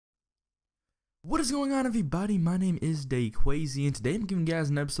What is going on, everybody? My name is Dayquazy, and today I'm giving you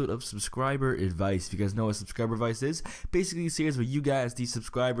guys an episode of subscriber advice. If you guys know what subscriber advice is, basically a series where you guys, these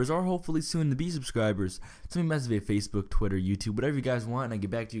subscribers, or hopefully soon to be subscribers, send me a message via Facebook, Twitter, YouTube, whatever you guys want, and I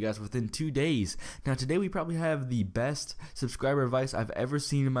get back to you guys within 2 days. Now today we probably have the best subscriber advice I've ever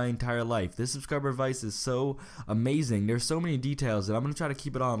seen in my entire life. This subscriber advice is so amazing. There's so many details that I'm going to try to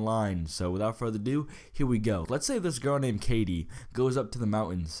keep it online. So without further ado, here we go. Let's say this girl named Katie goes up to the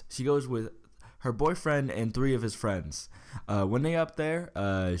mountains. She goes with her boyfriend and 3 of his friends. When they up there,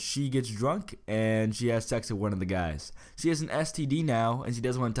 she gets drunk and she has sex with one of the guys. She has an STD now and she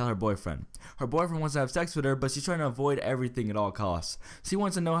doesn't want to tell her boyfriend. Her boyfriend wants to have sex with her, but she's trying to avoid everything at all costs. She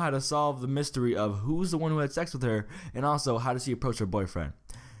wants to know how to solve the mystery of who's the one who had sex with her, and also how does she approach her boyfriend.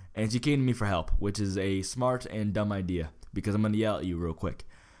 And she came to me for help, which is a smart and dumb idea, because I'm going to yell at you real quick.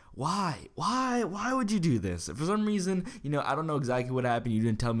 Why would you do this? For some reason, I don't know exactly what happened. You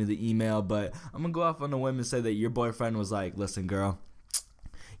didn't tell me the email, but I'm gonna go off on a whim and say that your boyfriend was like, listen, girl,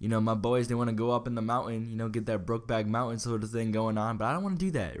 my boys, they want to go up in the mountain, get that Brokeback Mountain sort of thing going on, but I don't want to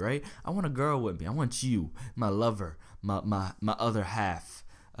do that, right? I want a girl with me. I want you, my lover, my other half.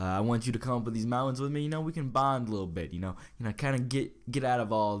 I want you to come up with these mountains with me. We can bond a little bit. Kind of get out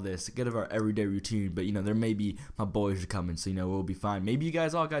of all this, get out of our everyday routine. But there may be my boys are coming, so we'll be fine. Maybe you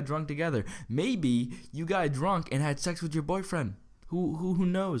guys all got drunk together. Maybe you got drunk and had sex with your boyfriend. Who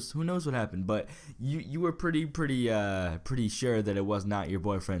knows? Who knows what happened? But you were pretty sure that it was not your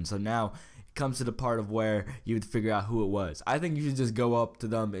boyfriend. So now it comes to the part of where you would figure out who it was. I think you should just go up to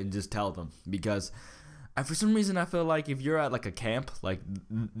them and just tell them, because for some reason I feel like if you're at like a camp, like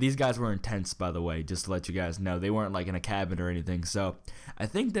these guys were intense, by the way, just to let you guys know. They weren't like in a cabin or anything, so I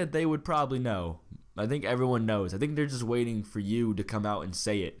think that they would probably know. I think everyone knows. I think they're just waiting for you to come out and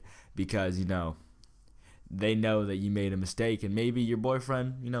say it, because they know that you made a mistake. And maybe your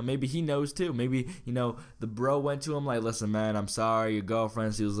boyfriend, maybe he knows too. Maybe, the bro went to him like, listen, man, I'm sorry, your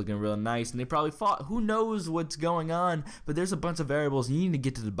girlfriend, she was looking real nice. And they probably fought. Who knows what's going on? But there's a bunch of variables. You need to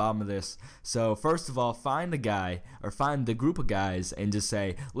get to the bottom of this. So first of all, find the guy, or find the group of guys, and just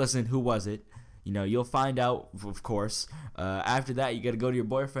say, listen, who was it? You'll find out, of course. After that, you got to go to your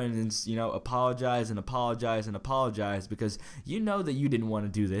boyfriend and, apologize and apologize and apologize, because you know that you didn't want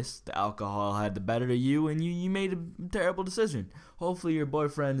to do this. The alcohol had the better of you, and you made a terrible decision. Hopefully, your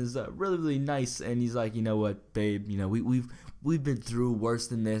boyfriend is really nice, and he's like, you know what, babe, we've been through worse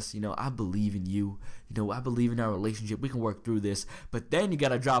than this. I believe in you. I believe in our relationship. We can work through this. But then you got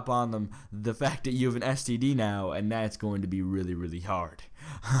to drop on them the fact that you have an STD now, and that's going to be really hard.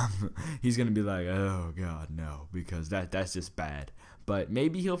 He's going to be like, oh, God, no, because that's just bad. But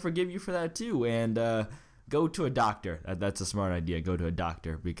maybe he'll forgive you for that, too, and go to a doctor. That's a smart idea. Go to a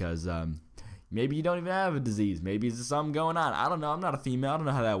doctor, because maybe you don't even have a disease. Maybe there's something going on. I don't know. I'm not a female. I don't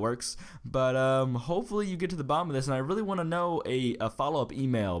know how that works. But hopefully you get to the bottom of this. And I really want to know a follow-up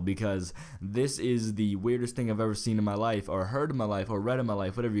email, because this is the weirdest thing I've ever seen in my life, or heard in my life, or read in my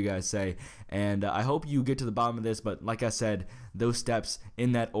life, whatever you guys say. And I hope you get to the bottom of this. But like I said, those steps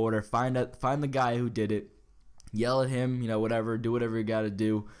in that order. Find the guy who did it. Yell at him, whatever. Do whatever you got to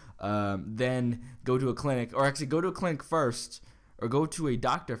do. Then go to a clinic. Or actually, go to a clinic first. Or go to a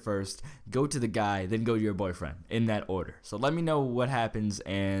doctor first, go to the guy, then go to your boyfriend, in that order. So let me know what happens,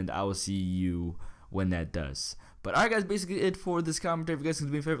 and I will see you when that does. But alright guys, basically it for this commentary. If you guys can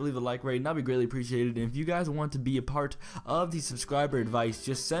do me a favor, leave a like rating, that'll be greatly appreciated. And if you guys want to be a part of the subscriber advice,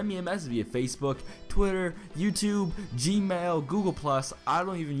 just send me a message via Facebook, Twitter, YouTube, Gmail, Google+. I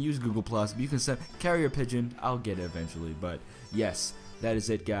don't even use Google+, but you can send carrier pigeon. I'll get it eventually. But yes, that is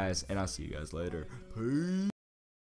it guys, and I'll see you guys later. Peace.